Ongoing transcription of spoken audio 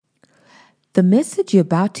The message you're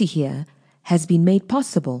about to hear has been made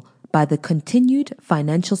possible by the continued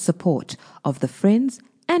financial support of the friends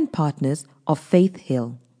and partners of Faith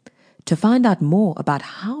Hill. To find out more about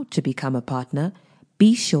how to become a partner,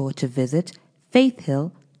 be sure to visit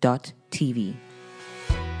faithhill.tv.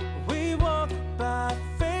 We walk by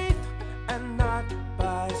faith and not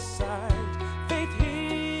by sight. Faith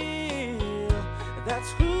Hill, that's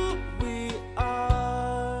who we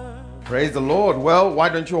are. Praise the Lord. Well, why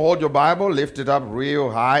don't you hold your Bible, lift it up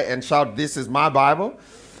real high and shout, "This is my Bible.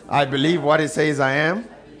 I believe what it says I am.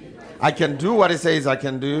 I can do what it says I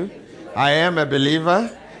can do. I am a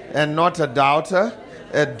believer and not a doubter,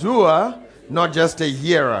 a doer, not just a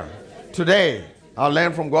hearer." Today, I'll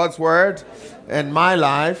learn from God's word, and my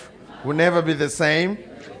life will never be the same,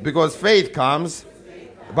 because faith comes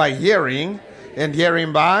by hearing, and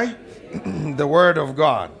hearing by the word of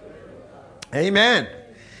God. Amen.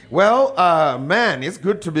 Well, man, it's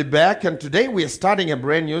good to be back, and today we are starting a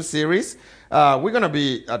brand new series. We're going to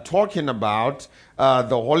be talking about the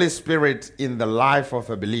Holy Spirit in the life of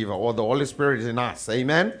a believer, or the Holy Spirit in us.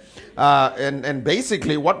 Amen. And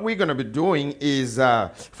basically what we're going to be doing is,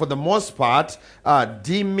 for the most part,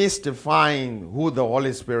 demystifying who the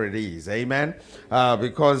Holy Spirit is. Amen.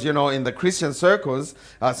 Because, you know, in the Christian circles,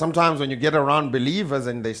 sometimes when you get around believers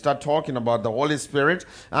and they start talking about the Holy Spirit,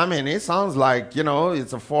 I mean, it sounds like, you know,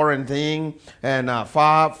 it's a foreign thing and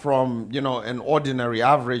far from, you know, an ordinary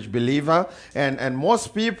average believer. And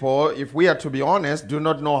most people, if we are to be honest, do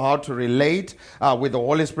not know how to relate with the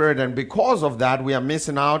Holy Spirit. And because of that, we are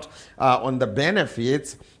missing out on the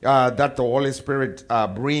benefits that the Holy Spirit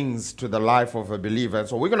brings to the life of a believer. And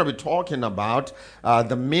so we're going to be talking about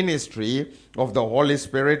the ministry of the Holy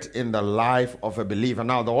Spirit in the life of a believer.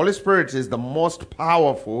 Now, the Holy Spirit is the most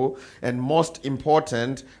powerful and most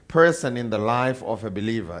important person in the life of a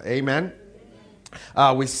believer. Amen.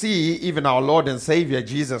 We see even our Lord and Savior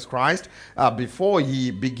Jesus Christ, before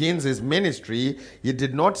he begins his ministry, he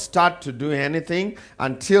did not start to do anything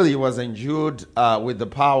until he was endued with the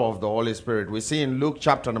power of the Holy Spirit. We see in Luke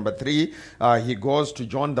chapter number 3, he goes to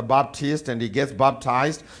John the Baptist and he gets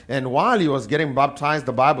baptized. And while he was getting baptized,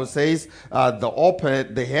 the Bible says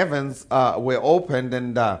the heavens were opened,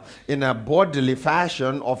 and in a bodily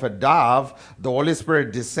fashion of a dove, the Holy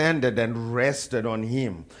Spirit descended and rested on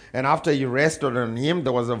him. And after he rested on him,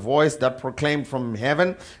 there was a voice that proclaimed from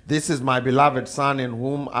heaven, "This is my beloved Son in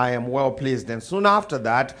whom I am well pleased." And soon after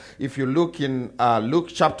that, if you look in Luke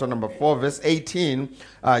chapter number 4, verse 18,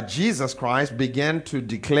 Jesus Christ began to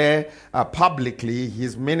declare publicly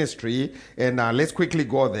his ministry. And let's quickly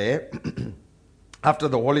go there. After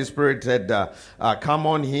the Holy Spirit had come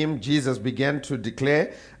on him, Jesus began to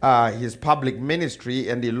declare his public ministry,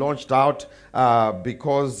 and he launched out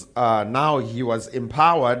because now he was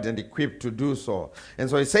empowered and equipped to do so.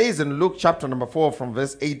 And so he says in Luke chapter number 4 from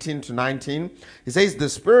verse 18 to 19, he says, "The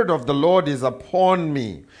Spirit of the Lord is upon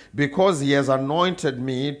me, because he has anointed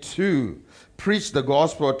me to preach the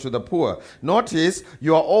gospel to the poor." Notice,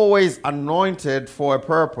 you are always anointed for a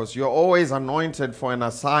purpose. You're always anointed for an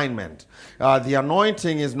assignment. The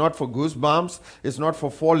anointing is not for goosebumps. It's not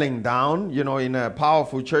for falling down, you know, in a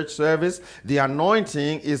powerful church service. The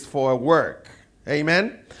anointing is for a work.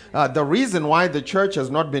 Amen. The reason why the church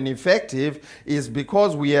has not been effective is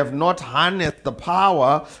because we have not harnessed the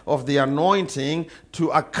power of the anointing to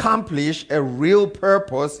accomplish a real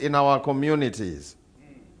purpose in our communities.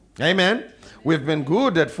 Amen. We've been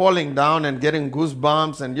good at falling down and getting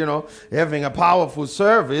goosebumps and, you know, having a powerful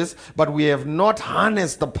service, but we have not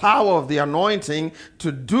harnessed the power of the anointing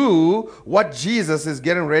to do what Jesus is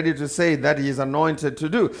getting ready to say that he is anointed to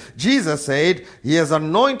do. Jesus said, "He has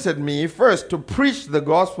anointed me first to preach the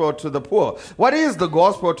gospel to the poor." What is the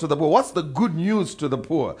gospel to the poor? What's the good news to the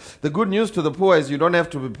poor? The good news to the poor is you don't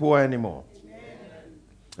have to be poor anymore.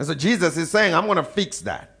 And so Jesus is saying, I'm going to fix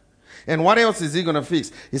that. And what else is he going to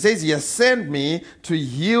fix? He says, he has sent me to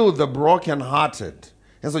heal the brokenhearted.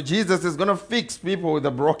 And so Jesus is going to fix people with a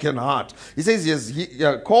broken heart. He says, he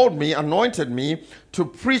called me, anointed me to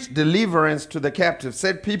preach deliverance to the captive,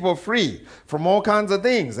 set people free from all kinds of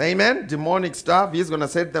things. Amen? Demonic stuff, he's going to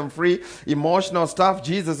set them free. Emotional stuff,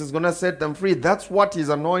 Jesus is going to set them free. That's what he's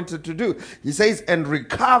anointed to do. He says, and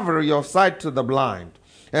recovery of sight to the blind.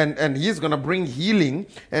 And he's going to bring healing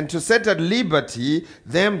and to set at liberty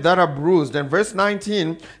them that are bruised. And verse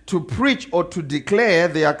 19, to preach or to declare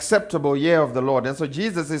the acceptable year of the Lord. And so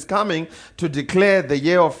Jesus is coming to declare the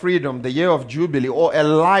year of freedom, the year of jubilee, or a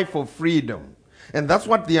life of freedom. And that's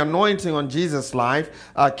what the anointing on Jesus' life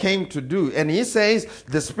came to do. And he says,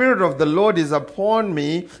 the Spirit of the Lord is upon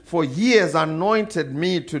me, for he has anointed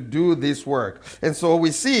me to do this work. And so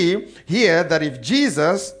we see here that if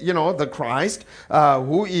Jesus, the Christ,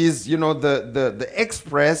 who is, the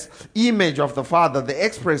express image of the Father, the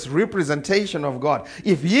express representation of God,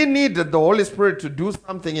 if he needed the Holy Spirit to do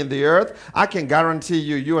something in the earth, I can guarantee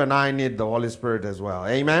you and I need the Holy Spirit as well.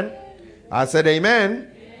 Amen? I said amen.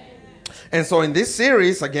 And so in this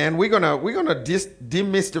series, again, we're gonna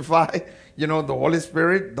demystify, the Holy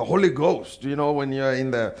Spirit, the Holy Ghost. When you're in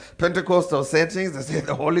the Pentecostal settings, they say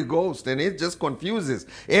the Holy Ghost, and it just confuses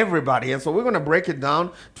everybody. And so we're going to break it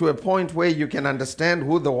down to a point where you can understand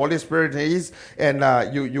who the Holy Spirit is, and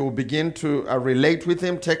you begin to relate with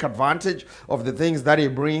him, take advantage of the things that he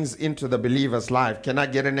brings into the believer's life. Can I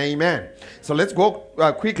get an amen? So let's go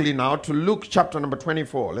quickly now to Luke chapter number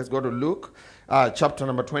 24. Let's go to Luke chapter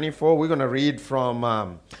number 24. We're going to read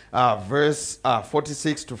from verse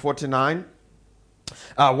 46 to 49.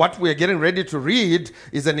 What we're getting ready to read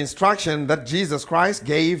is an instruction that Jesus Christ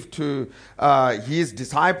gave to his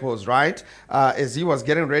disciples, right? As he was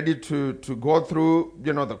getting ready to go through,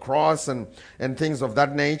 the cross and things of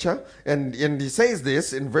that nature. And he says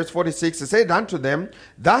this in verse 46, he said unto them,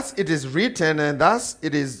 thus it is written, and thus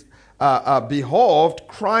it is behoved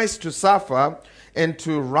Christ to suffer and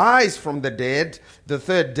to rise from the dead the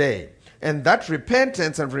third day, and that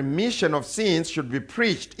repentance and remission of sins should be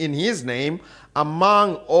preached in his name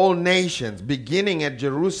among all nations, beginning at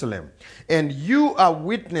Jerusalem. And you are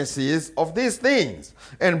witnesses of these things.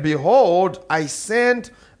 And behold, I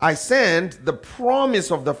send the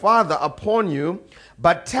promise of the Father upon you,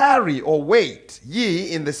 but tarry or wait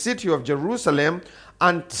ye in the city of Jerusalem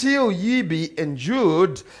until ye be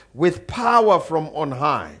endued with power from on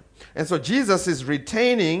high. And so Jesus is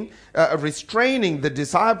restraining the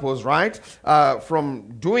disciples, right,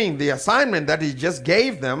 from doing the assignment that he just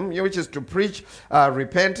gave them, which is to preach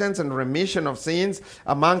repentance and remission of sins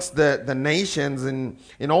amongst the nations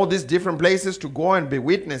in all these different places, to go and be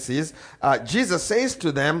witnesses. Jesus says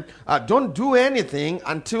to them, don't do anything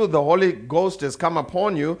until the Holy Ghost has come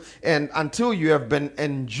upon you and until you have been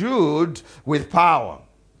endued with power.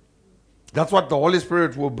 That's what the Holy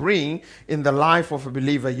Spirit will bring in the life of a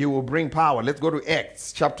believer. He will bring power. Let's go to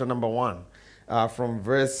Acts chapter number 1 from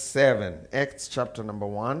verse 7. Acts chapter number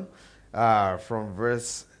 1 from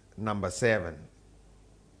verse number 7.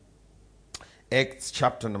 Acts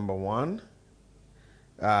chapter number 1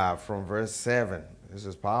 from verse 7. This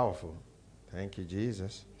is powerful. Thank you,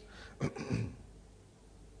 Jesus.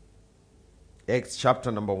 Acts chapter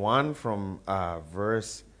number 1 from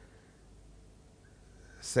verse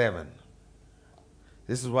 7.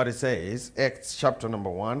 This is what it says. Acts chapter number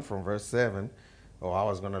 1 from verse 7. Oh, I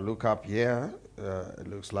was going to look up here. It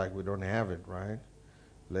looks like we don't have it, right?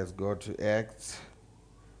 Let's go to Acts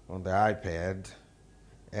on the iPad.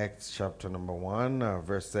 Acts chapter number 1,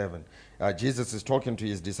 verse 7. Jesus is talking to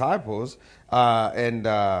his disciples. In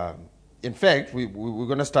fact, we're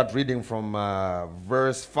going to start reading from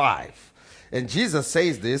verse 5. And Jesus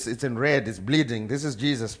says this. It's in red. It's bleeding. This is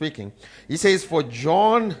Jesus speaking. He says, For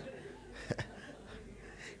John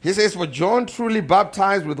truly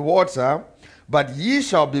baptized with water, but ye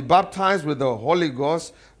shall be baptized with the Holy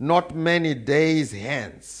Ghost not many days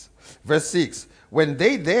hence. Verse 6, when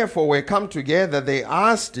they therefore were come together, they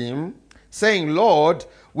asked him, saying, Lord,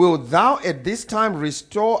 wilt thou at this time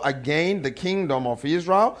restore again the kingdom of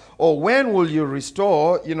Israel? Or when will you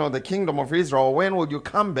restore, the kingdom of Israel? Or when will you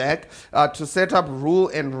come back to set up rule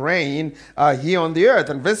and reign here on the earth?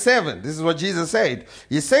 And verse 7, this is what Jesus said.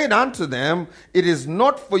 He said unto them, it is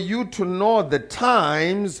not for you to know the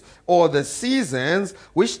times or the seasons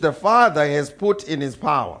which the Father has put in his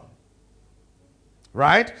power.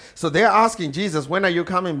 Right? So they're asking Jesus, when are you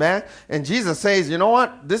coming back? And Jesus says, you know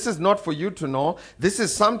what? This is not for you to know. This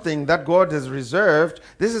is something that God has reserved.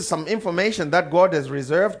 This is some information that God has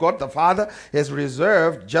reserved. God the Father has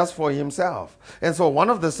reserved just for himself. And so one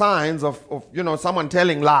of the signs of someone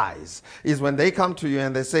telling lies is when they come to you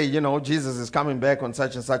and they say, Jesus is coming back on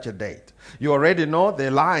such and such a date. You already know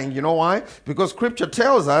they're lying. You know why? Because Scripture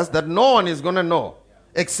tells us that no one is going to know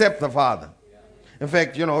except the Father. In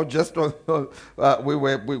fact, we got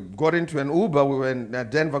into an Uber. We were in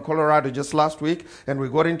Denver, Colorado just last week, and we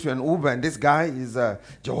got into an Uber, and this guy is a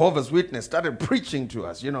Jehovah's Witness, started preaching to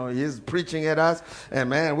us. He's preaching at us,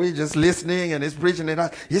 and man, we're just listening, and he's preaching at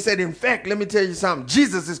us. He said, in fact, let me tell you something.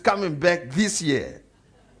 Jesus is coming back this year.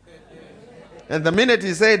 And the minute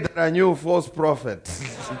he said that, I knew false prophet.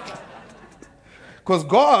 Because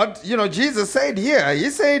God, Jesus said here,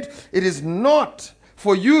 he said, it is not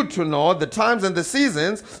for you to know the times and the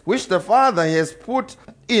seasons which the Father has put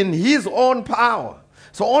in his own power.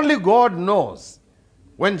 So only God knows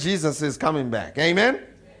when Jesus is coming back. Amen?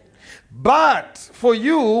 But for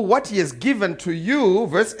you, what he has given to you,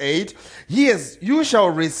 verse 8, you shall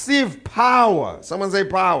receive power. Someone say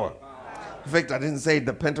power. In fact, I didn't say it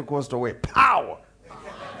the Pentecostal way. Power.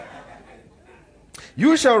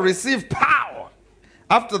 You shall receive power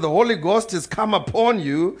after the Holy Ghost is come upon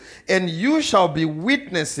you, and you shall be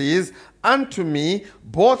witnesses unto me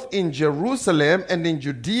both in Jerusalem and in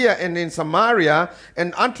Judea and in Samaria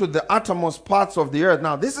and unto the uttermost parts of the earth.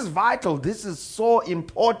 Now, this is vital. This is so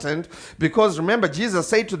important because remember, Jesus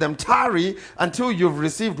said to them, tarry until you've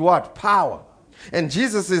received what? Power. And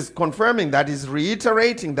Jesus is confirming that, he's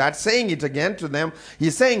reiterating that, saying it again to them.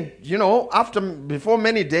 He's saying, before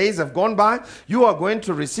many days have gone by, you are going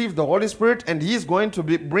to receive the Holy Spirit and he's going to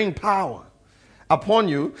bring power upon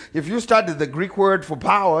you. If you study the Greek word for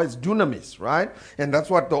power, it's dunamis, right? And that's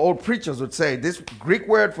what the old preachers would say. This Greek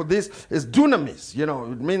word for this is dunamis.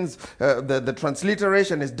 It means the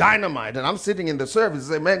transliteration is dynamite. And I'm sitting in the service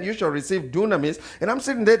and say, man, you shall receive dunamis. And I'm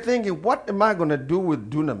sitting there thinking, what am I going to do with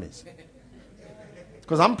dunamis?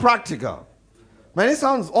 Because I'm practical. Man, it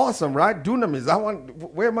sounds awesome, right? Dunamis.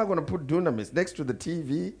 Where am I going to put dunamis? Next to the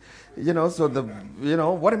TV?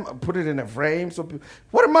 Put it in a frame?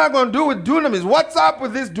 What am I going to do with dunamis? What's up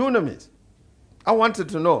with this dunamis? I wanted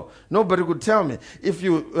to know. Nobody could tell me. If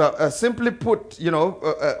you simply put,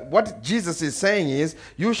 what Jesus is saying is,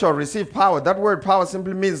 you shall receive power. That word power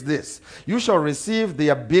simply means this. You shall receive the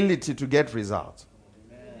ability to get results.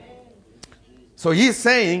 So he's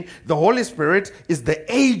saying the Holy Spirit is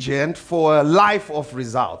the agent for a life of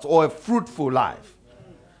results or a fruitful life.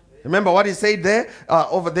 Remember what he said there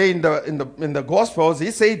over there in the Gospels? He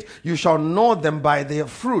said, "You shall know them by their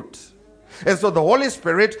fruit." And so the Holy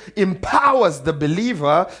Spirit empowers the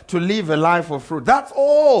believer to live a life of fruit. That's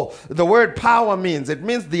all the word power means. It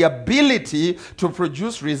means the ability to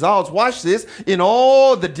produce results. Watch this, in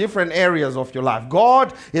all the different areas of your life.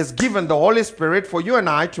 God has given the Holy Spirit for you and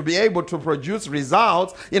I to be able to produce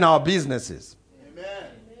results in our businesses. Amen.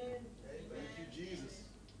 Thank you, Jesus.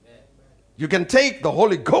 You can take the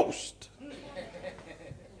Holy Ghost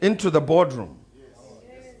into the boardroom.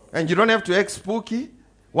 And you don't have to act spooky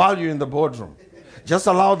while you're in the boardroom. Just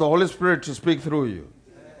allow the Holy Spirit to speak through you.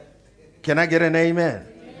 Can I get an amen?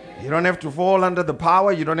 You don't have to fall under the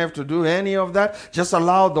power. You don't have to do any of that. Just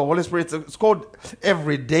allow the Holy Spirit. It's called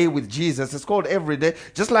every day with Jesus. It's called every day.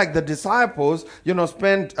 Just like the disciples,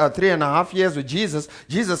 spent 3.5 years with Jesus.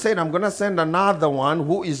 Jesus said, I'm going to send another one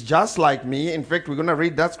who is just like me. In fact, we're going to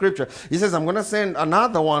read that scripture. He says, I'm going to send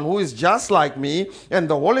another one who is just like me. And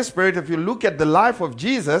the Holy Spirit, if you look at the life of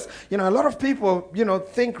Jesus, a lot of people,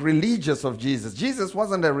 think religious of Jesus. Jesus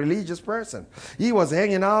wasn't a religious person. He was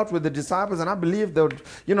hanging out with the disciples, and I believe they would,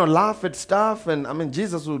 laugh at stuff. And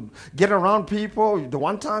Jesus would get around people. The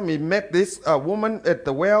one time he met this woman at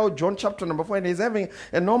the well, John chapter number 4, and he's having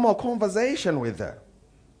a normal conversation with her.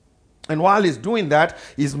 And while he's doing that,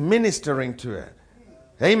 he's ministering to her.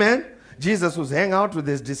 Amen. Jesus was hanging out with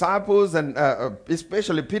his disciples, and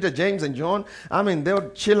especially Peter, James, and John. They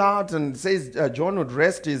would chill out, and says John would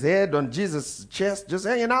rest his head on Jesus' chest, just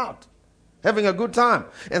hanging out, having a good time.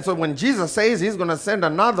 And so when Jesus says he's going to send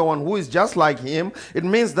another one who is just like him, it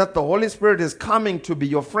means that the Holy Spirit is coming to be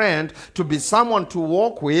your friend, to be someone to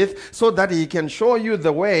walk with, so that he can show you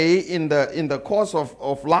the way in the course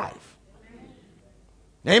of life.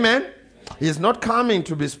 Amen? He's not coming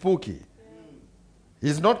to be spooky.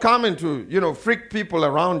 He's not coming to, freak people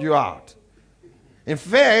around you out. In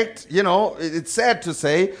fact, it's sad to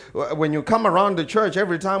say, when you come around the church,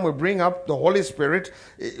 every time we bring up the Holy Spirit,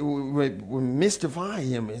 we mystify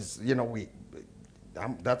him.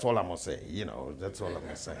 That's all I'm going to say. That's all I'm going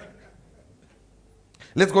to say.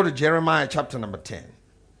 Let's go to Jeremiah chapter number 10.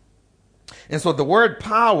 And so the word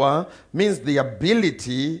power means the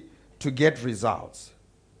ability to get results.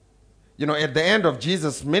 At the end of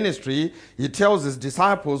Jesus' ministry, he tells his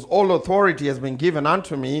disciples, all authority has been given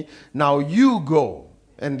unto me. Now you go.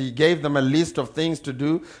 And he gave them a list of things to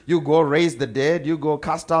do. You go raise the dead. You go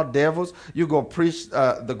cast out devils. You go preach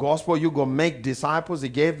the gospel. You go make disciples. He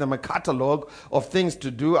gave them a catalog of things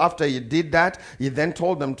to do. After he did that, he then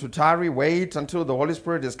told them to tarry, wait until the Holy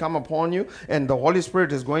Spirit has come upon you. And the Holy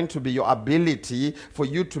Spirit is going to be your ability for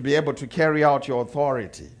you to be able to carry out your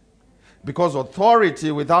authority. Because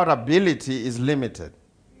authority without ability is limited.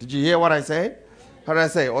 Did you hear what I said? How did I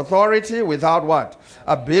say? Authority without what?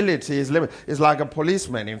 Ability is limited. It's like a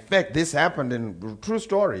policeman. In fact, this happened in true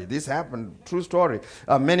story. True story.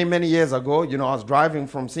 Many years ago, I was driving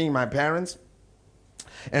from seeing my parents.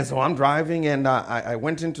 And so I'm driving, and I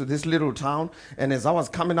went into this little town, and as I was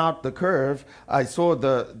coming out the curve, I saw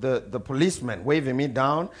the policeman waving me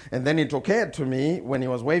down, and then it occurred to me, when he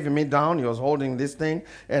was waving me down, he was holding this thing,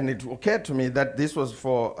 and it occurred to me that this was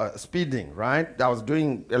for speeding, right? I was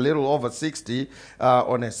doing a little over 60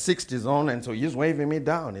 on a 60 zone, and so he's waving me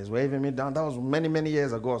down. He's waving me down. That was many, many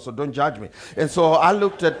years ago, so don't judge me. And so I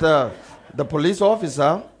looked at the police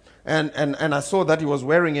officer, and I saw that he was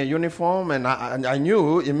wearing a uniform, and I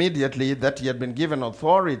knew immediately that he had been given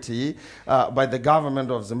authority by the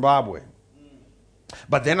government of Zimbabwe.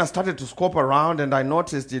 But then I started to scope around, and I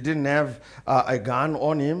noticed he didn't have a gun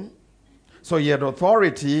on him. So he had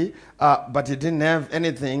authority, but he didn't have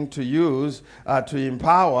anything to use to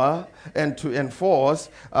empower and to enforce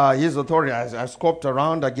his authority. I scoped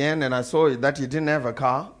around again, and I saw that he didn't have a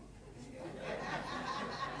car.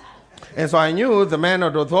 And so I knew the man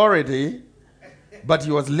had authority, but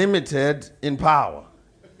he was limited in power,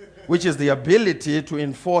 which is the ability to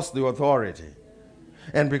enforce the authority.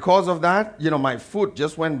 And because of that, my foot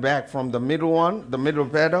just went back from the middle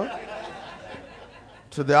pedal,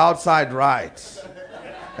 to the outside right.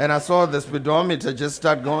 And I saw the speedometer just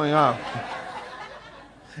start going up.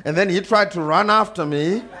 And then he tried to run after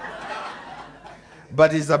me,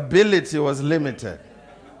 but his ability was limited.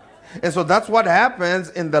 And so that's what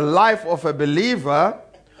happens in the life of a believer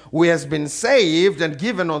who has been saved and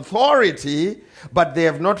given authority, but they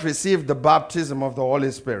have not received the baptism of the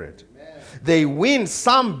Holy Spirit. Amen. They win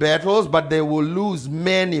some battles, but they will lose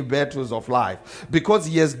many battles of life, because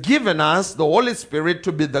he has given us the Holy Spirit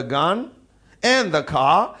to be the gun and the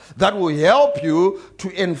car that will help you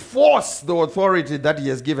to enforce the authority that he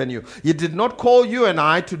has given you. He did not call you and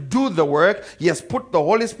I to do the work. He has put the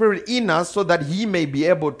Holy Spirit in us so that he may be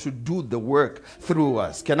able to do the work through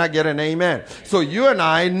us. Can I get an amen? So you and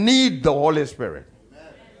I need the Holy Spirit.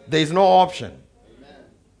 There is no option.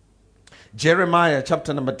 Jeremiah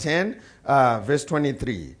chapter number 10, verse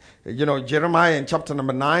 23. Jeremiah in chapter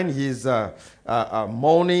number 9, he's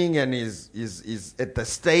mourning, and is at the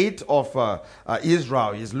state of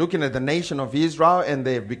Israel. He's looking at the nation of Israel, and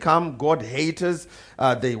they've become God haters.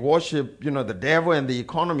 They worship, the devil, and the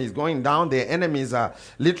economy is going down. Their enemies are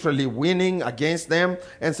literally winning against them.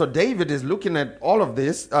 And so David is looking at all of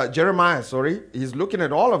this. Jeremiah, he's looking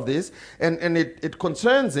at all of this, and it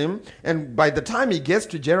concerns him. And by the time he gets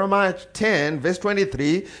to Jeremiah 10, verse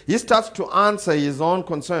 23, he starts to answer his own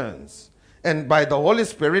concerns. And by the Holy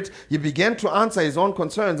Spirit, he began to answer his own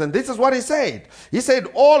concerns. And this is what he said. He said,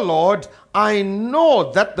 "Oh Lord, I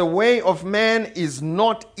know that the way of man is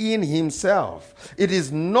not in himself. It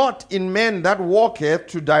is not in man that walketh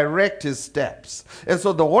to direct his steps." And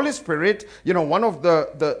so the Holy Spirit, one of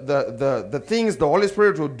the things the Holy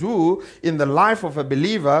Spirit will do in the life of a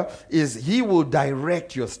believer is he will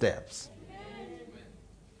direct your steps.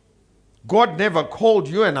 God never called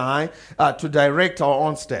you and I to direct our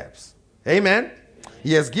own steps. Amen.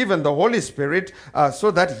 He has given the Holy Spirit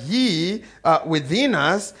so that he, within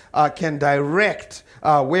us, can direct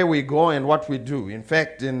where we go and what we do. In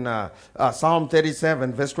fact, in Psalm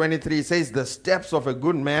 37, verse 23, it says, "The steps of a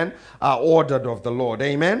good man are ordered of the Lord."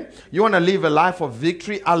 Amen. You want to live a life of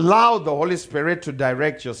victory? Allow the Holy Spirit to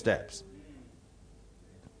direct your steps.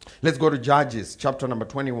 Let's go to Judges, chapter number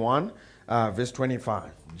 21, verse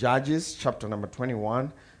 25. Judges, chapter number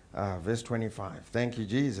 21, verse 25. Thank you,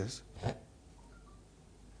 Jesus.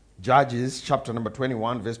 Judges chapter number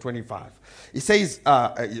 21, verse 25. It says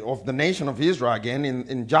of the nation of Israel again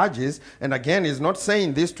in Judges, and again he's not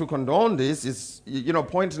saying this to condone this, is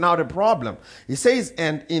pointing out a problem. He says,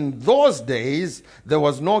 "And in those days there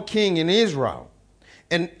was no king in Israel,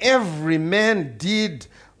 and every man did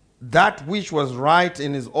that which was right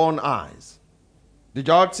in his own eyes." Did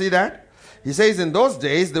y'all see that? He says, in those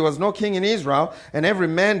days, there was no king in Israel, and every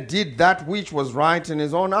man did that which was right in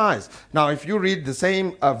his own eyes. Now, if you read the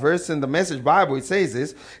same verse in the Message Bible, it says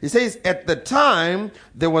this. It says, at the time,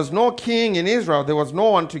 there was no king in Israel. There was no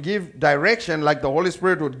one to give direction like the Holy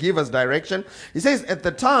Spirit would give us direction. He says, at the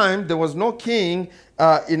time, there was no king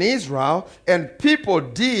in Israel, and people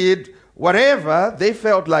did whatever they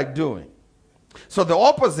felt like doing. So the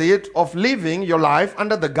opposite of living your life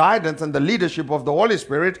under the guidance and the leadership of the Holy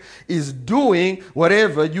Spirit is doing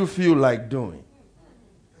whatever you feel like doing.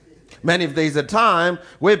 Man, if there's a time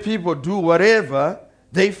where people do whatever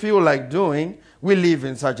they feel like doing, we live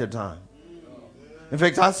in such a time. In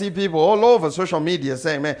fact, I see people all over social media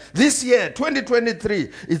saying, man, this year,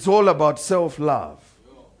 2023, it's all about self-love.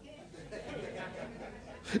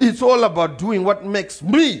 It's all about doing what makes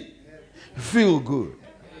me feel good.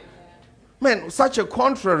 Man, such a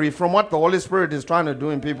contrary from what the Holy Spirit is trying to do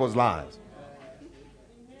in people's lives.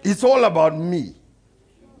 It's all about me.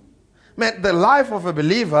 Man, the life of a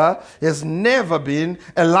believer has never been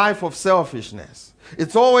a life of selfishness.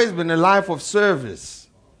 It's always been a life of service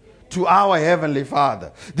to our Heavenly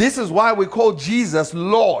Father. This is why we call Jesus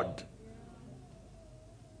Lord.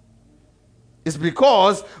 It's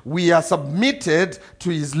because we are submitted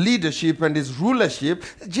to his leadership and his rulership.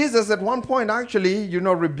 Jesus at one point actually,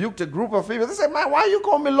 rebuked a group of people. They said, man, why you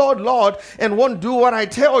call me Lord, Lord, and won't do what I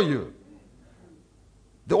tell you?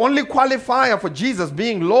 The only qualifier for Jesus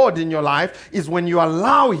being Lord in your life is when you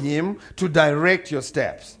allow him to direct your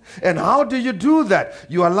steps. And how do you do that?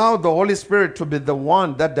 You allow the Holy Spirit to be the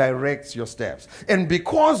one that directs your steps. And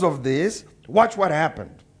because of this, watch what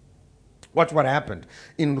happened. Watch what happened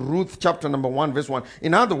in Ruth chapter number 1, verse 1.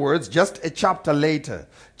 In other words, just a chapter later,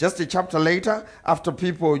 after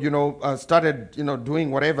people, started,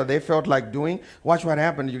 doing whatever they felt like doing, watch what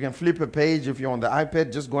happened. You can flip a page. If you're on the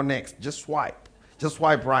iPad, just go next. Just swipe. Just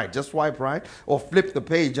swipe right, or flip the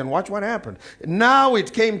page and watch what happened. Now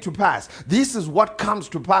it came to pass. This is what comes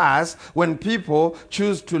to pass when people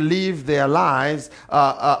choose to live their lives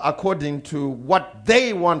according to what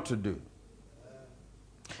they want to do,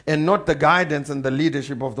 and not the guidance and the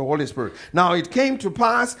leadership of the Holy Spirit. Now it came to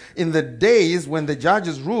pass in the days when the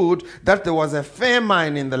judges ruled that there was a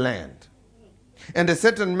famine in the land. And a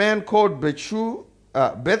certain man called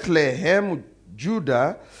Bethlehem,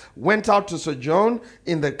 Judah, went out to sojourn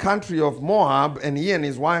in the country of Moab, and he and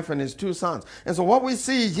his wife and his 2 sons. And so what we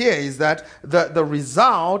see here is that the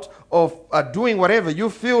result of doing whatever you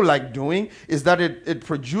feel like doing is that it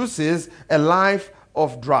produces a life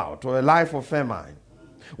of drought or a life of famine.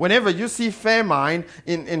 Whenever you see famine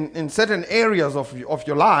in certain areas of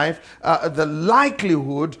your life, the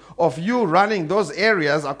likelihood of you running those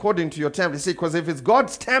areas according to your template. See, because if it's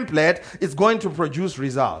God's template, it's going to produce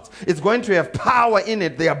results. It's going to have power in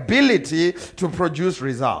it, the ability to produce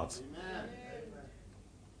results. Amen.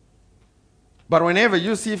 But whenever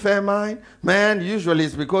you see famine, man, usually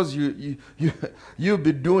it's because you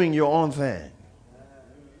be doing your own thing.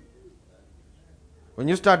 When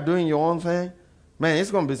you start doing your own thing, man,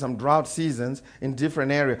 it's going to be some drought seasons in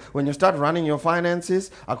different areas. When you start running your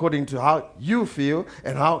finances according to how you feel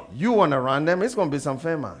and how you want to run them, it's going to be some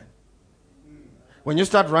famine. When you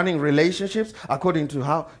start running relationships according to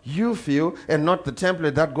how you feel and not the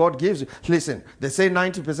template that God gives you. Listen, they say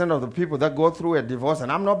 90% of the people that go through a divorce,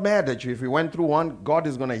 and I'm not mad at you. If you went through one, God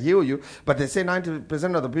is going to heal you. But they say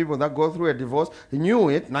 90% of the people that go through a divorce knew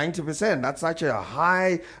it, 90%. That's such a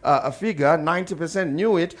high figure. 90%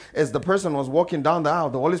 knew it as the person was walking down the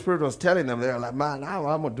aisle. The Holy Spirit was telling them, they're like, man, I'm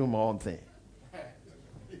going to do my own thing.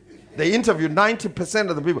 They interviewed 90%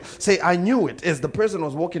 of the people. Say, I knew it as the person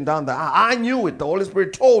was walking down the aisle. I knew it. The Holy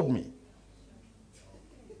Spirit told me.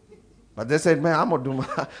 But they said, man, I'm going to do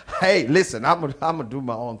my... Hey, listen, I'm going to do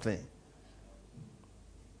my own thing.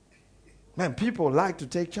 Man, people like to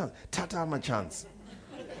take chances. Tata my chance.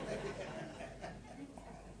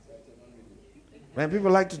 Man,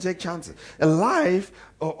 people like to take chances. A life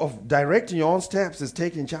of directing your own steps is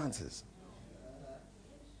taking chances.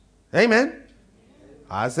 Amen.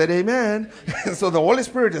 I said amen. So the Holy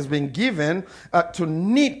Spirit has been given to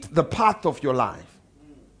knit the path of your life.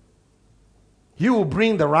 He will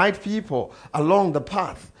bring the right people along the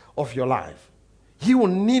path of your life. He will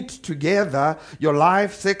knit together your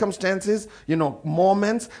life circumstances,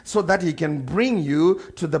 moments, so that he can bring you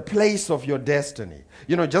to the place of your destiny.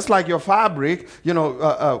 Just like your fabric,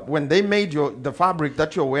 when they made the fabric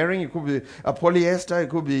that you're wearing, it could be a polyester, it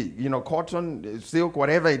could be, cotton, silk,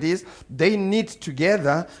 whatever it is. They knit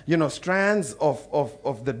together, strands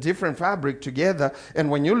of the different fabric together.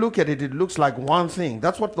 And when you look at it, it looks like one thing.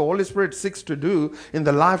 That's what the Holy Spirit seeks to do in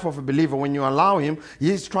the life of a believer. When you allow him,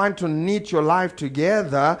 he's trying to knit your life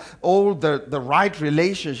together, all the right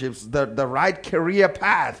relationships, the right career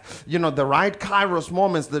path, the right kairos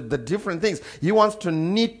moments, the different things. He wants to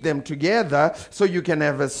knit them together so you can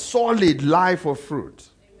have a solid life of fruit.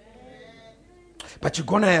 Amen. But you're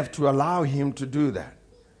going to have to allow him to do that.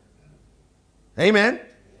 Amen?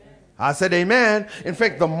 I said amen. In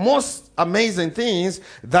fact, the most amazing things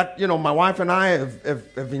that, my wife and I have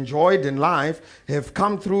enjoyed in life have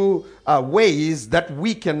come through ways that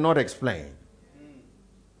we cannot explain.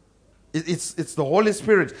 It's the Holy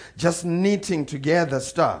Spirit just knitting together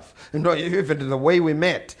stuff. Even the way we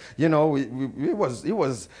met, it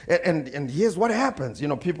was, and here's what happens.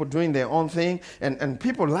 People doing their own thing, and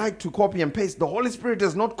people like to copy and paste. The Holy Spirit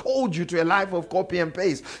has not called you to a life of copy and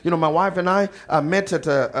paste. My wife and I met at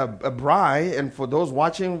a braai, and for those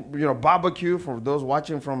watching, barbecue, for those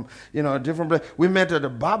watching from, a different place, we met at a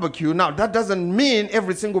barbecue. Now, that doesn't mean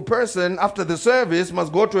every single person after the service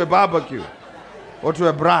must go to a barbecue or to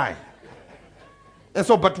a braai. And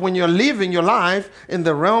so, but when you're living your life in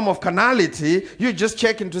the realm of carnality, you're just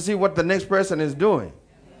checking to see what the next person is doing.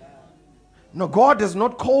 No, God has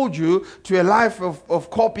not called you to a life of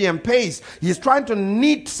copy and paste. He's trying to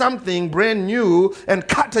knit something brand new and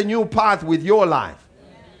cut a new path with your life.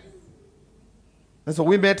 And so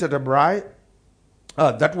we met at a bride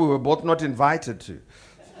that we were both not invited to.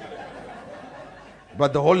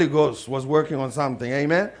 But the Holy Ghost was working on something.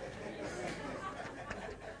 Amen?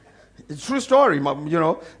 It's a true story. My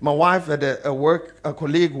wife had a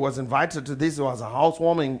colleague who was invited to this. It was a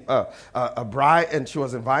housewarming, a bride, and she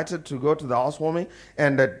was invited to go to the housewarming.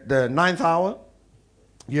 And at the 9th hour,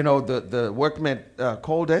 the workmate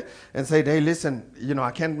called her and said, hey, listen,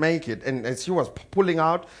 I can't make it. And as she was pulling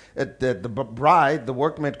out, the bride, the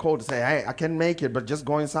workmate called to say, hey, I can't make it, but just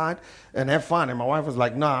go inside and have fun. And my wife was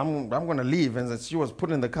like, no, I'm going to leave. And she was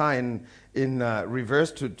putting the car in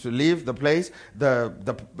reverse to leave the place.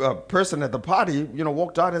 The person at the party,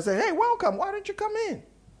 walked out and said, hey, welcome. Why don't you come in?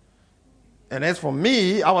 And as for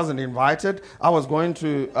me, I wasn't invited. I was going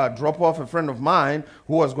to drop off a friend of mine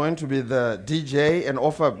who was going to be the DJ and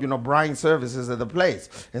offer, bride services at the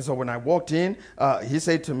place. And so when I walked in, he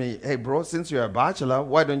said to me, hey, bro, since you're a bachelor,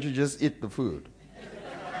 why don't you just eat the food?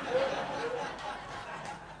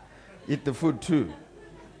 Eat the food too.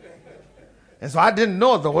 And so I didn't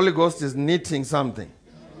know the Holy Ghost is knitting something.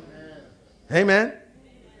 Amen.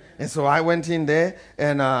 And so I went in there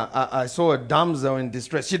and I saw a damsel in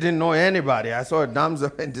distress. She didn't know anybody. I saw a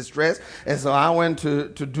damsel in distress. And so I went to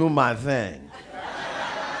do my thing.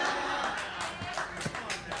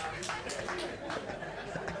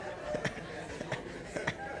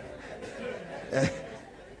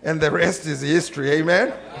 And the rest is history.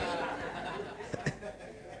 Amen.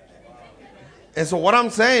 And so what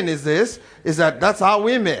I'm saying is that's how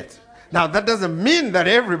we met. Now, that doesn't mean that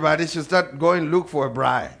everybody should start going look for a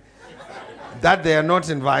bride. That they are not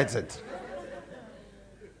invited.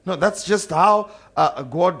 No, that's just how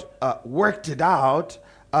God worked it out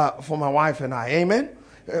for my wife and I. Amen?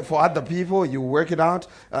 For other people, you work it out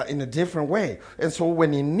in a different way. And so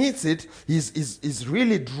when he knits it, he's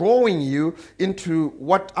really drawing you into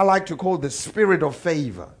what I like to call the spirit of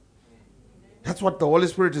favor. That's what the Holy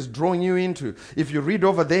Spirit is drawing you into. If you read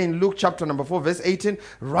over there in Luke chapter number 4, verse 18,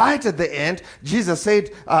 right at the end, Jesus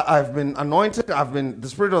said, I've been anointed, the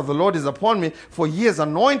Spirit of the Lord is upon me, for he has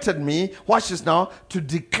anointed me, watch this now, to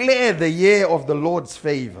declare the year of the Lord's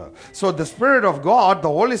favor. So the Spirit of God, the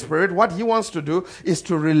Holy Spirit, what he wants to do is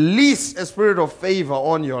to release a spirit of favor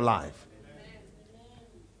on your life.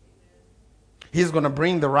 He's going to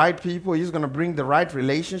bring the right people. He's going to bring the right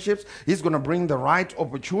relationships. He's going to bring the right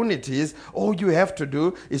opportunities. All you have to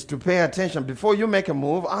do is to pay attention. Before you make a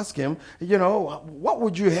move, ask him, what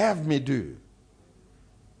would you have me do?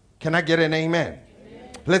 Can I get an amen?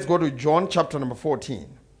 Let's go to John chapter number 14.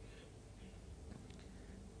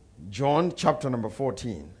 John chapter number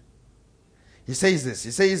 14. He says this.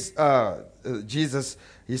 He says, Jesus,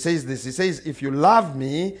 he says this. He says, if you love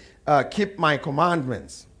me, keep my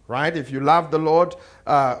commandments. Right? If you love the Lord,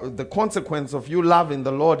 the consequence of you loving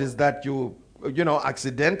the Lord is that you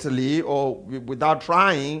accidentally or without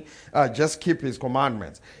trying, just keep his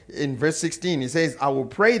commandments. In verse 16, he says, I will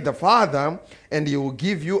pray the Father and he will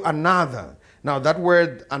give you another. Now that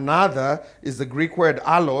word another is the Greek word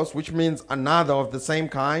allos, which means another of the same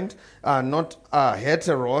kind, not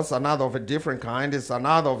heteros, another of a different kind. It's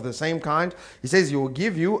another of the same kind. He says he will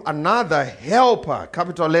give you another helper,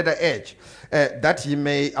 capital letter H, that he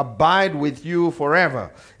may abide with you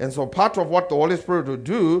forever. And so part of what the Holy Spirit will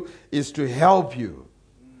do is to help you.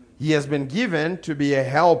 He has been given to be a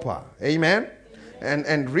helper. Amen?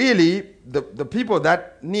 And really, the people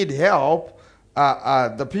that need help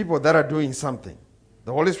are the people that are doing something.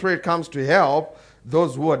 The Holy Spirit comes to help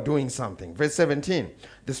those who are doing something. Verse 17,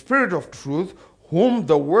 the Spirit of truth, whom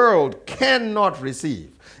the world cannot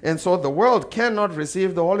receive. And so the world cannot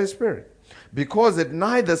receive the Holy Spirit because it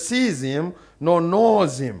neither sees him nor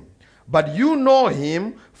knows him. But you know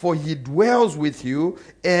him, for he dwells with you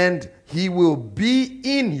and he will be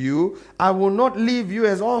in you. I will not leave you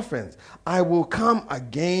as orphans. I will come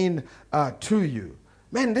again to you.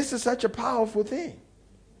 Man, this is such a powerful thing.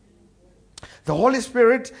 The Holy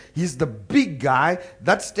Spirit, he's the big guy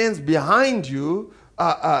that stands behind you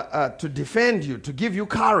to defend you, to give you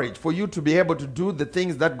courage for you to be able to do the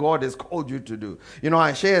things that God has called you to do.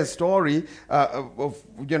 I share a story of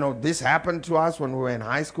this happened to us when we were in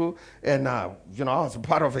high school, and I was a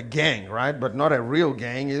part of a gang, right? But not a real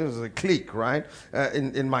gang. It was a clique, right?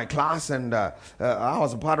 In my class, and I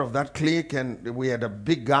was a part of that clique, and we had a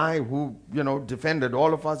big guy who defended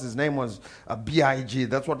all of us. His name was B.I.G.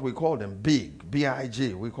 That's what we called him, Big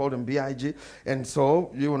B.I.G. We called him B.I.G. And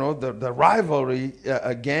so the rivalry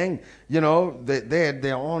gang, they had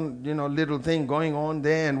their own little thing going on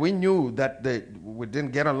there, and we knew that we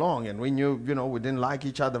didn't get along, and we knew we didn't like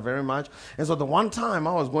each other very much. And so the one time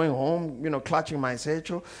I was going home, clutching my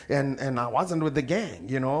satchel, and I wasn't with the gang,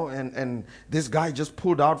 and this guy just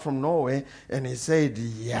pulled out from nowhere, and he said,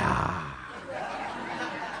 "Yeah."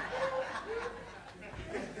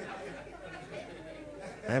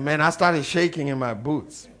 And man, I started shaking in my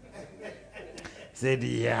boots. Said,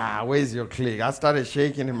 "Yeah, where's your clique?" I started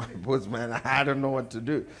shaking in my boots, man. I don't know what to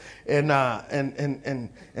do. And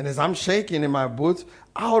as I'm shaking in my boots,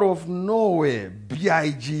 out of nowhere,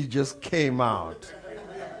 B.I.G. just came out.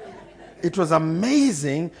 It was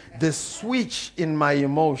amazing, the switch in my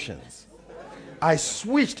emotions. I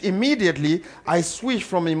switched immediately. I switched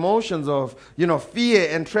from emotions of, fear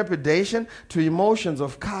and trepidation to emotions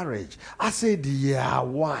of courage. I said, "Yeah,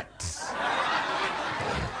 what?"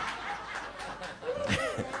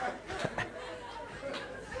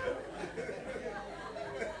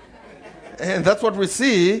 And that's what we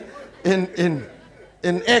see in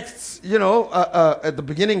Acts, at the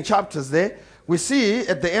beginning chapters there. We see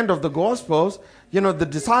at the end of the Gospels, the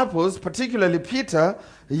disciples, particularly Peter,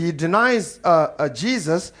 he denies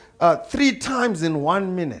Jesus 3 times in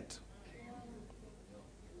 1 minute.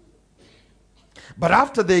 But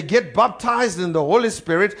after they get baptized in the Holy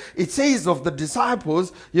Spirit, it says of the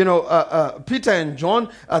disciples, Peter and John,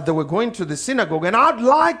 they were going to the synagogue. And I'd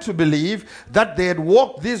like to believe that they had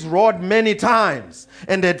walked this road many times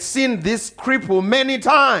and had seen this cripple many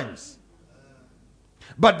times.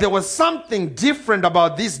 But there was something different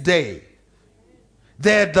about this day.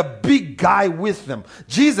 They had the big guy with them.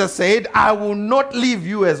 Jesus said, "I will not leave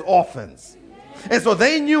you as orphans." And so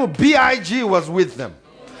they knew B.I.G. was with them.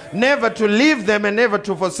 Never to leave them and never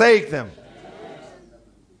to forsake them.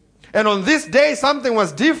 And on this day, something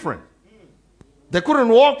was different. They couldn't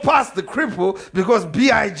walk past the cripple because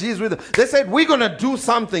B.I.G. is with them. They said, "We're going to do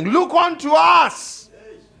something. Look unto us."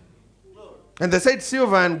 And they said,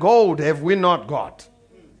 "Silver and gold have we not got,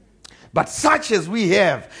 but such as we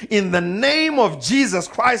have, in the name of Jesus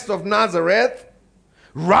Christ of Nazareth,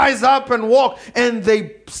 rise up and walk." And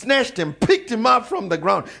they snatched him, picked him up from the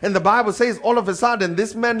ground. And the Bible says all of a sudden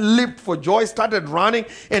this man leaped for joy, started running,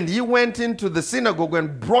 and he went into the synagogue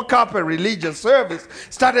and broke up a religious service,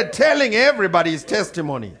 started telling everybody his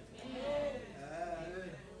testimony.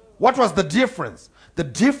 What was the difference? The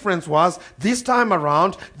difference was, this time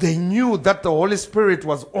around, they knew that the Holy Spirit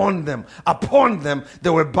was on them, upon them. They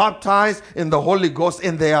were baptized in the Holy Ghost,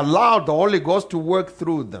 and they allowed the Holy Ghost to work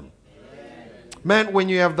through them. Man, when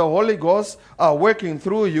you have the Holy Ghost working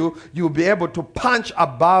through you, you'll be able to punch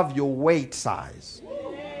above your weight size.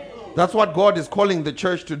 That's what God is calling the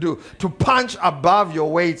church to do, to punch above your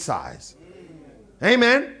weight size.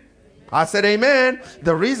 Amen. I said amen.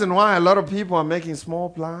 The reason why a lot of people are making small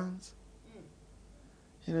plans,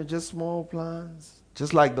 just small plans,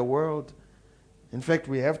 just like the world. In fact,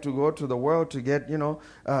 we have to go to the world to get,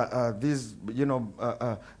 these,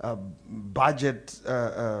 budget,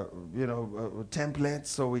 templates,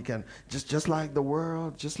 so we can just like the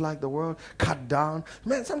world, cut down.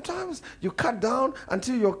 Man, sometimes you cut down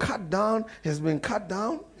until your cut down has been cut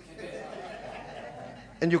down,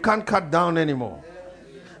 and you can't cut down anymore.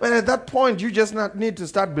 And at that point, you just need to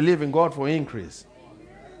start believing God for increase.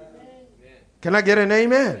 Can I get an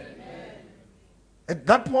amen? At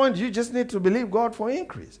that point, you just need to believe God for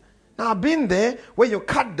increase. Now, I've been there where your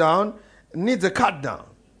cut down needs a cut down.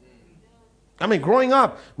 I mean, growing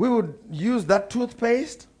up, we would use that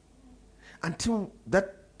toothpaste until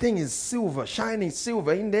that thing is silver, shiny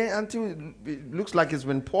silver in there, until it looks like it's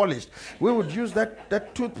been polished. We would use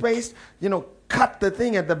that toothpaste, cut the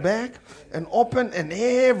thing at the back and open, and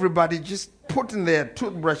everybody just putting their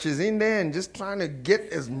toothbrushes in there and just trying to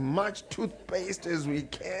get as much toothpaste as we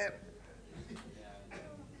can.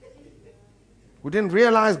 We didn't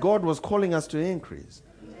realize God was calling us to increase.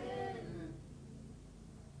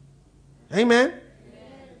 Amen.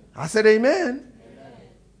 I said amen.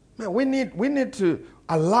 Man, we need to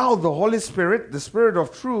allow the Holy Spirit, the Spirit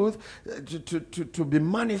of truth, to be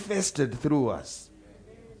manifested through us.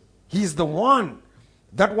 He's the one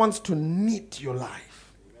that wants to knit your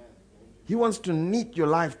life. He wants to knit your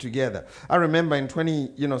life together. I remember in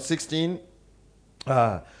 2016,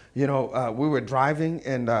 we were driving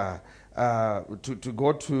and to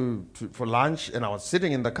go for lunch, and I was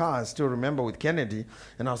sitting in the car. I still remember with Kennedy,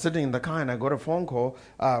 and I was sitting in the car, and I got a phone call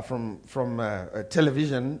from a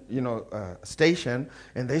television, station,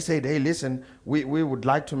 and they said, "Hey, listen, we would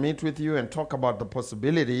like to meet with you and talk about the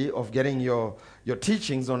possibility of getting your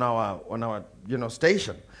teachings on our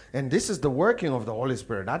station." And this is the working of the Holy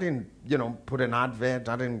Spirit. I didn't, put an advert.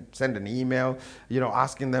 I didn't send an email,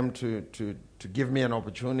 asking them to give me an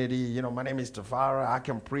opportunity. My name is Tafara. I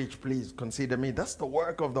can preach. Please consider me. That's the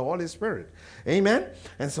work of the Holy Spirit. Amen.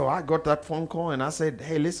 And so I got that phone call and I said,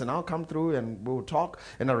 "Hey, listen, I'll come through and we'll talk."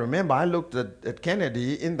 And I remember I looked at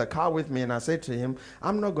Kennedy in the car with me and I said to him,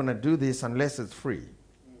 "I'm not going to do this unless it's free."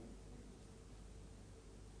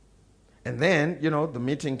 And then, the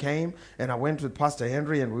meeting came, and I went with Pastor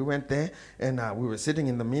Henry, and we went there, and we were sitting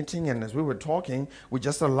in the meeting, and as we were talking, we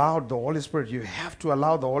just allowed the Holy Spirit. You have to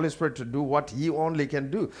allow the Holy Spirit to do what He only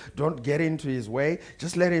can do. Don't get into His way.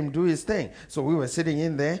 Just let Him do His thing. So we were sitting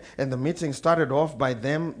in there, and the meeting started off by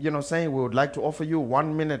them, saying, "We would like to offer you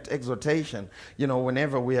 1 minute exhortation.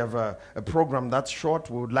 Whenever we have a program that's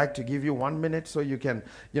short, we would like to give you 1 minute so you can,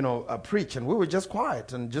 preach." And we were just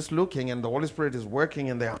quiet and just looking, and the Holy Spirit is working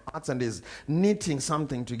in their hearts and is knitting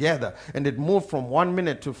something together, and it moved from 1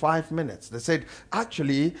 minute to 5 minutes. They said,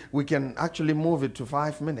 "Actually, we can actually move it to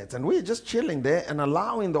 5 minutes." And we're just chilling there and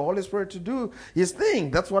allowing the Holy Spirit to do His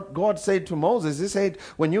thing. That's what God said to Moses. He said,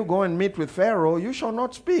 "When you go and meet with Pharaoh, you shall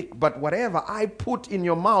not speak, but whatever I put in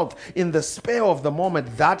your mouth in the spare of the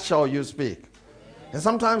moment, that shall you speak." And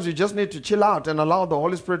sometimes you just need to chill out and allow the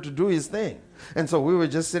Holy Spirit to do His thing. And so we were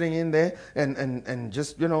just sitting in there and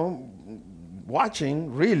just,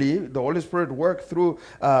 watching really the Holy Spirit work through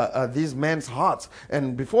these men's hearts.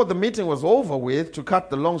 And before the meeting was over with, to cut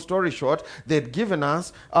the long story short, they'd given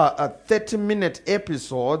us 30-minute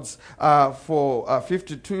episodes for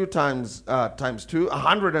 52 times 2,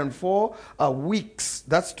 104 weeks.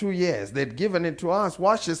 That's 2 years. They'd given it to us,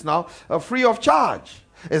 watch this now, free of charge.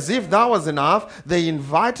 As if that was enough, they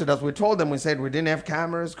invited us. We told them, we said we didn't have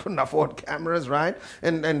cameras, couldn't afford cameras, right?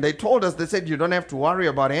 And they told us, they said, "You don't have to worry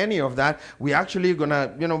about any of that. We're actually going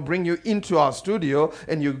to, bring you into our studio,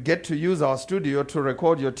 and you get to use our studio to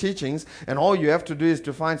record your teachings, and all you have to do is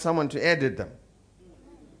to find someone to edit them."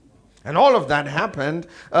 And all of that happened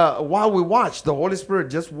while we watched the Holy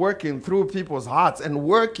Spirit just working through people's hearts and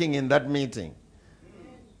working in that meeting.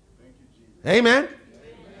 Amen.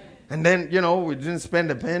 And then, we didn't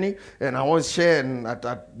spend a penny, and I always share, and I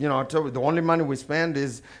tell you, the only money we spend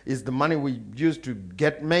is the money we use to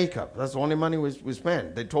get makeup. That's the only money we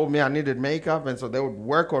spend. They told me I needed makeup, and so they would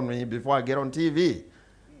work on me before I get on TV.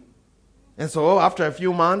 And so after a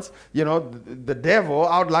few months, the devil,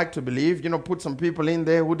 I would like to believe, put some people in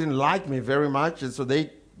there who didn't like me very much, and so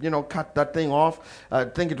they cut that thing off. I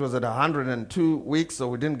think it was at 102 weeks, so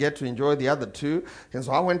we didn't get to enjoy the other 2. And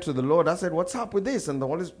so I went to the Lord. I said, "What's up with this?" And the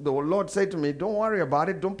Lord said to me, "Don't worry about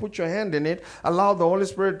it. Don't put your hand in it. Allow the Holy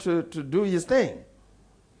Spirit to do His thing."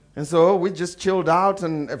 And so we just chilled out,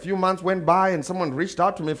 and a few months went by, and someone reached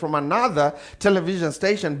out to me from another television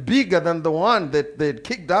station bigger than the one that they'd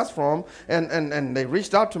kicked us from, and they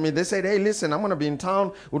reached out to me. They said, "Hey, listen, I'm going to be in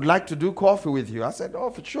town, would like to do coffee with you." I said, "Oh,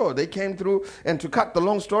 for sure." They came through, and to cut the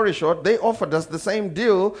long story short, they offered us the same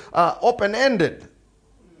deal, open-ended.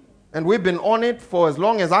 And we've been on it for as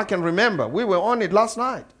long as I can remember. We were on it last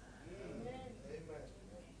night.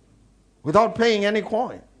 Without paying any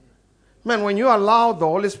coin. Man, when you allow the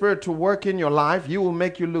Holy Spirit to work in your life, He will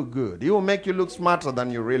make you look good. He will make you look smarter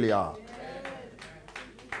than you really are.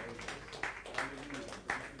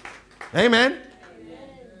 Amen?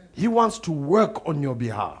 He wants to work on your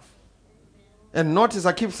behalf. And notice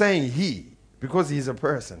I keep saying He, because He's a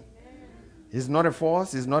person. He's not a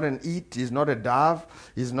force. He's not an it. He's not a dove.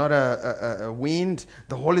 He's not a wind.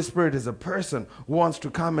 The Holy Spirit is a person who wants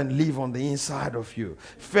to come and live on the inside of you,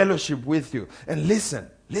 fellowship with you. And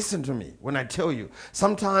listen to me when I tell you,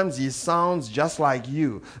 sometimes He sounds just like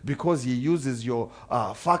you because He uses your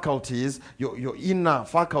faculties, your inner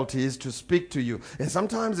faculties to speak to you. And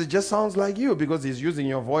sometimes it just sounds like you because He's using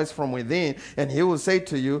your voice from within, and He will say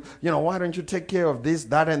to you, "Why don't you take care of this,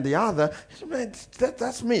 that, and the other?"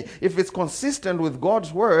 That's me. If it's consistent with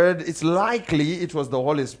God's word, it's likely it was the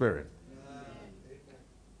Holy Spirit.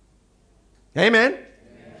 Amen?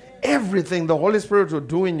 everything the Holy Spirit will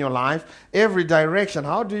do in your life, every direction.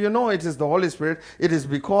 How do you know it is the Holy Spirit? It is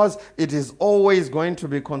because it is always going to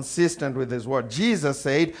be consistent with His word. Jesus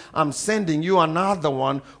said, I'm sending you another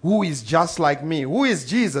one who is just like me. Who is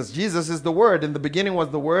Jesus? Jesus is the Word. In the beginning was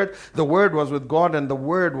the Word was with God, and the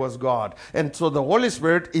Word was God. And so the Holy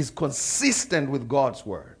Spirit is consistent with God's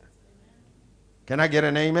word. Can I get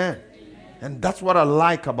an amen? And that's what I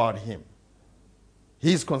like about Him.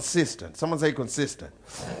 He's consistent. Someone say consistent.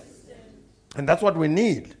 And that's what we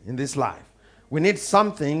need in this life. We need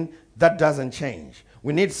something that doesn't change.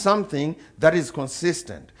 We need something that is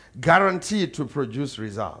consistent, guaranteed to produce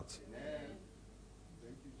results.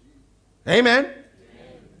 Amen?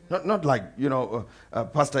 Not like,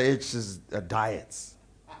 Pastor H's diets.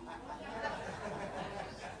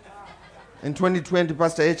 In 2020,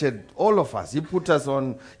 Pastor H had all of us. He put us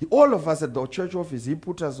on, all of us at the church office, he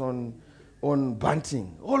put us on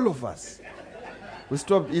bunting. All of us. We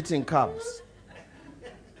stopped eating carbs.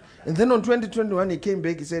 And then on 2021, he came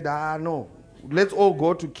back, he said, no, let's all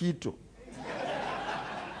go to keto.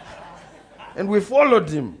 And we followed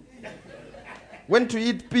him. Went to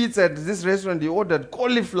eat pizza at this restaurant, he ordered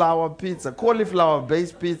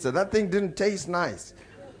cauliflower-based pizza. That thing didn't taste nice.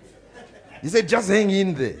 He said, just hang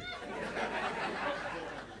in there.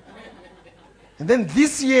 And then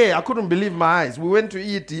this year, I couldn't believe my eyes. We went to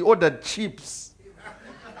eat, he ordered chips.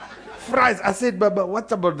 Fries. I said, Baba,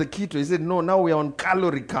 what about the keto? He said, no, now we are on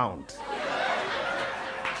calorie count.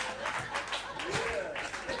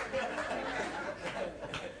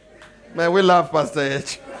 Man, we love Pastor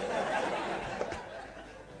H.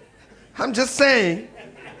 I'm just saying,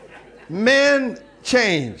 men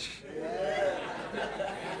change.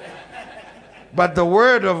 But the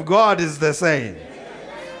word of God is the same.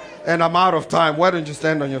 And I'm out of time. Why don't you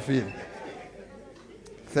stand on your feet?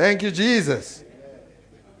 Thank you, Jesus.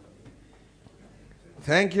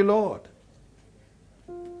 Thank you, Lord.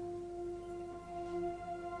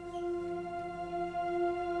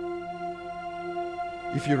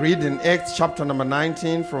 If you read in Acts chapter number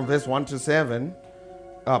 19 from verse 1 to 7,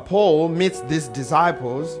 Paul meets these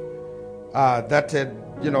disciples that had,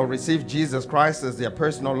 received Jesus Christ as their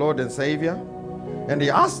personal Lord and Savior. And he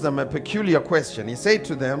asked them a peculiar question. He said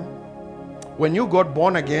to them, when you got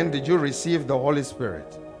born again, did you receive the Holy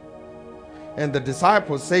Spirit? And the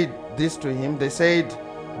disciples said this to him. They said,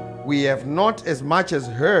 we have not as much as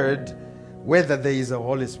heard whether there is a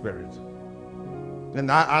Holy Spirit.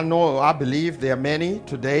 And I believe there are many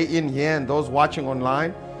today in here and those watching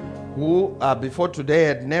online who before today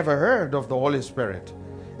had never heard of the Holy Spirit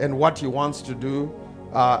and what He wants to do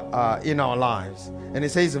in our lives. And He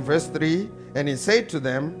says in verse 3, and He said to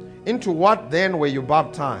them, into what then were you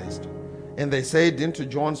baptized? And they said, into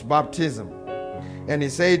John's baptism. And He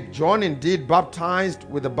said, John indeed baptized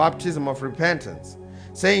with the baptism of repentance,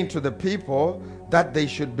 saying to the people that they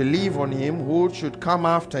should believe on Him who should come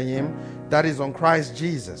after Him, that is on Christ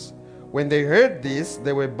Jesus. When they heard this,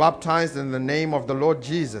 they were baptized in the name of the Lord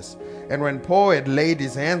Jesus. And when Paul had laid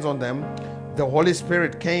his hands on them, the Holy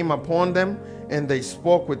Spirit came upon them, and they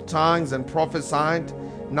spoke with tongues and prophesied.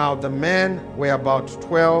 Now the men were about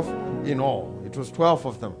 12 in all. It was 12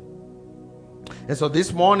 of them. And so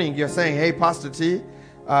this morning you're saying, hey, Pastor T,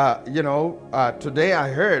 today I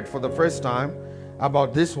heard for the first time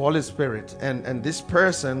about this Holy Spirit and this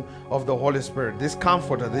person of the Holy Spirit, this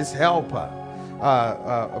comforter, this helper,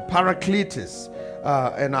 Paracletus.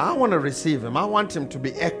 And I want to receive Him. I want Him to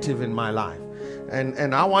be active in my life.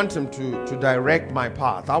 And I want Him to direct my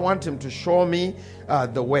path. I want Him to show me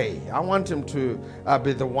the way. I want Him to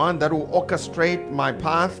be the one that will orchestrate my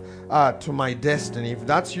path to my destiny. If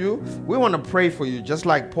that's you, we want to pray for you, just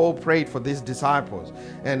like Paul prayed for these disciples.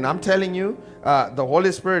 And I'm telling you, the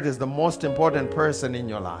Holy Spirit is the most important person in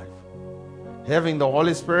your life. Having the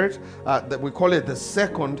Holy Spirit, that we call it the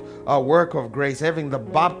second work of grace, having the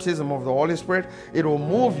baptism of the Holy Spirit, it will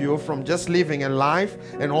move you from just living a life,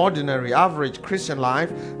 an ordinary, average Christian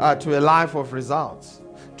life, to a life of results,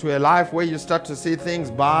 to a life where you start to see things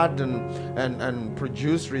bad and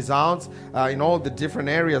produce results in all the different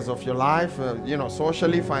areas of your life,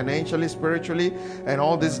 socially, financially, spiritually, and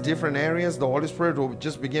all these different areas. The Holy Spirit will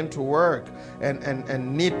just begin to work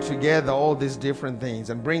and knit together all these different things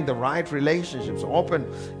and bring the right relationships,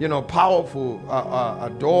 open, powerful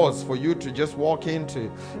doors for you to just walk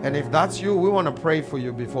into. And if that's you, we want to pray for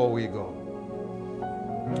you before we go.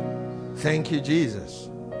 Thank you, Jesus.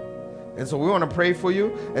 And so we want to pray for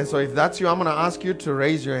you. And so if that's you, I'm going to ask you to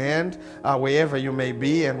raise your hand wherever you may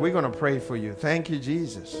be, and we're going to pray for you. Thank you,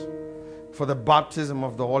 Jesus, for the baptism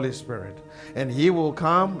of the Holy Spirit. And He will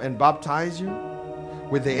come and baptize you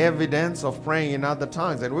with the evidence of praying in other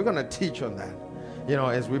tongues. And we're going to teach on that.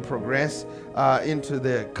 as we progress into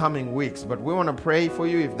the coming weeks. But we want to pray for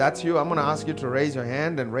you. If that's you, I'm going to ask you to raise your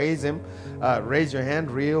hand and raise your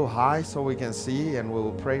hand real high so we can see, and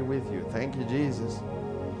we'll pray with you. Thank you, Jesus.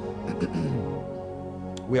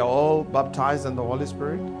 We are all baptized in the Holy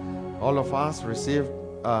Spirit. All of us received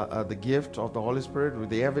the gift of the Holy Spirit with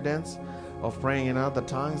the evidence of praying in other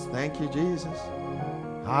tongues. Thank you, Jesus.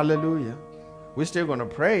 Hallelujah. We're still going to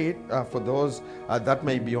pray it for those that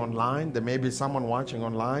may be online. There may be someone watching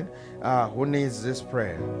online who needs this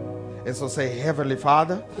prayer. And so say, Heavenly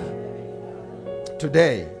Father,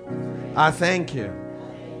 today I thank you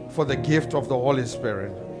for the gift of the Holy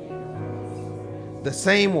Spirit. The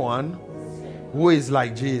same one who is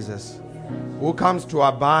like Jesus, who comes to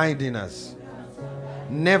abide in us,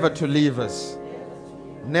 never to leave us,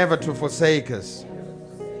 never to forsake us.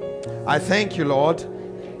 I thank you, Lord,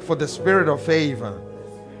 for the spirit of favor,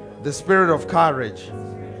 the spirit of courage,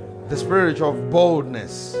 the spirit of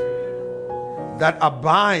boldness that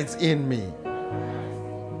abides in me.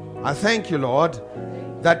 I thank you, Lord,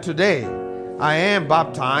 that today I am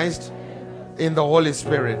baptized in the Holy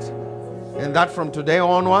Spirit, and that from today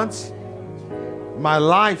onwards, my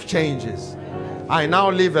life changes. I now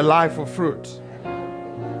live a life of fruit.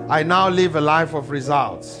 I now live a life of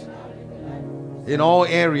results in all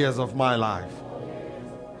areas of my life.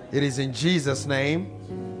 It is in Jesus' name.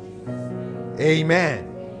 Amen.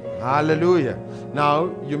 Hallelujah.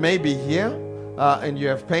 Now, you may be here and you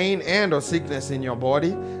have pain and or sickness in your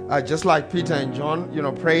body. Just like Peter and John,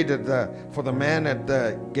 prayed for the man at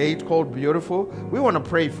the gate called Beautiful. We want to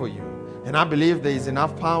pray for you. And I believe there is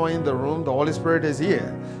enough power in the room. The Holy Spirit is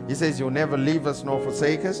here. He says, you'll never leave us nor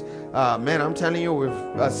forsake us. Man, I'm telling you,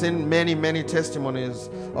 we've seen many, many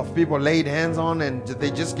testimonies of people laid hands on and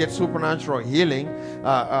they just get supernatural healing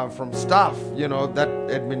from stuff, that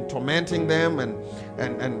had been tormenting them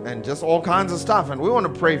and just all kinds of stuff. And we want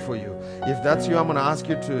to pray for you. If that's you, I'm going to ask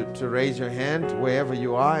you to raise your hand wherever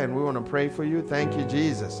you are, and we want to pray for you. Thank you,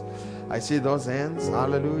 Jesus. I see those hands.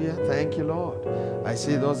 Hallelujah. Thank you, Lord. I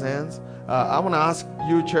see those hands. I want to ask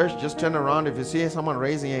you, church, just turn around. If you see someone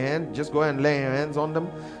raising a hand, just go ahead and lay your hands on them.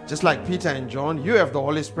 Just like Peter and John, you have the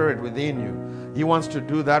Holy Spirit within you. He wants to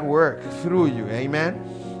do that work through you. Amen.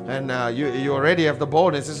 And you already have the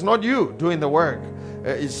boldness. It's not you doing the work.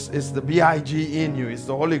 It's the B-I-G in you. It's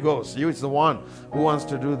the Holy Ghost. You is the one who wants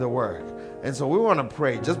to do the work. And so we want to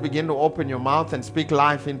pray. Just begin to open your mouth and speak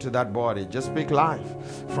life into that body. Just speak life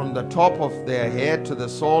from the top of their head to the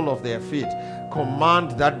sole of their feet.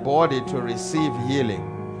 Command that body to receive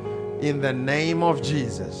healing in the name of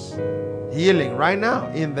Jesus. Healing right now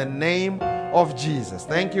in the name of Jesus.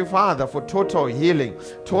 Thank you, Father, for total healing,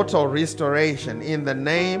 total restoration in the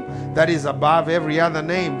name that is above every other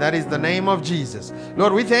name. That is the name of Jesus.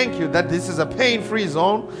 Lord, we thank you that this is a pain-free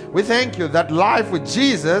zone. We thank you that life with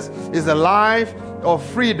Jesus is a life of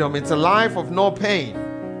freedom. It's a life of no pain.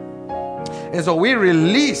 And so we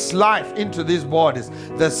release life into these bodies.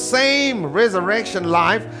 The same resurrection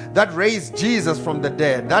life that raised Jesus from the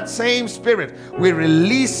dead, that same spirit, we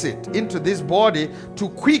release it into this body to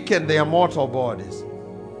quicken their mortal bodies.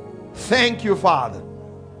 Thank you, Father.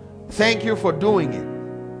 Thank you for doing it.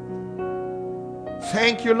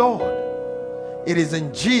 Thank you, Lord. It is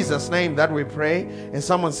in Jesus' name that we pray. And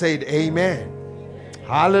someone said, Amen.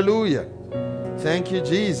 Hallelujah. Thank you,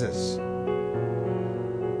 Jesus.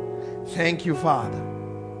 Thank you, Father.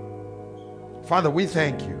 Father, we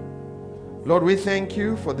thank you. Lord, we thank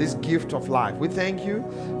you for this gift of life. We thank you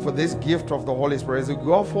for this gift of the Holy Spirit. As we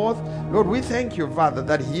go forth, Lord, we thank you, Father,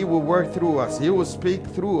 that He will work through us. He will speak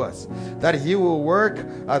through us. That He will work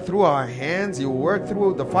through our hands. He will work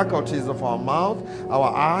through the faculties of our mouth, our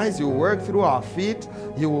eyes. He will work through our feet.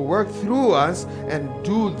 He will work through us and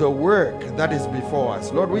do the work that is before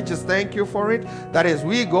us. Lord, we just thank you for it. That as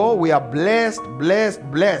we go, we are blessed, blessed,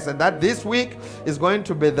 blessed. And that this week is going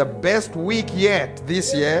to be the best week yet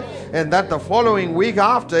this year. And that the following week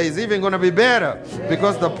after is even going to be better,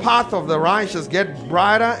 because the path of the righteous get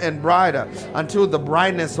brighter and brighter until the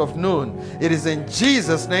brightness of noon. It is in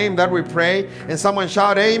Jesus' name that we pray. And someone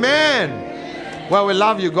shout, Amen. Well, we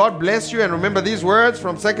love you. God bless you. And remember these words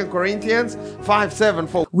from 2 Corinthians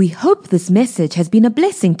 5:7. We hope this message has been a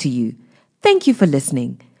blessing to you. Thank you for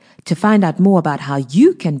listening. To find out more about how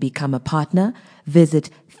you can become a partner, visit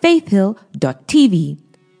faithhill.tv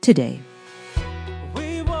today.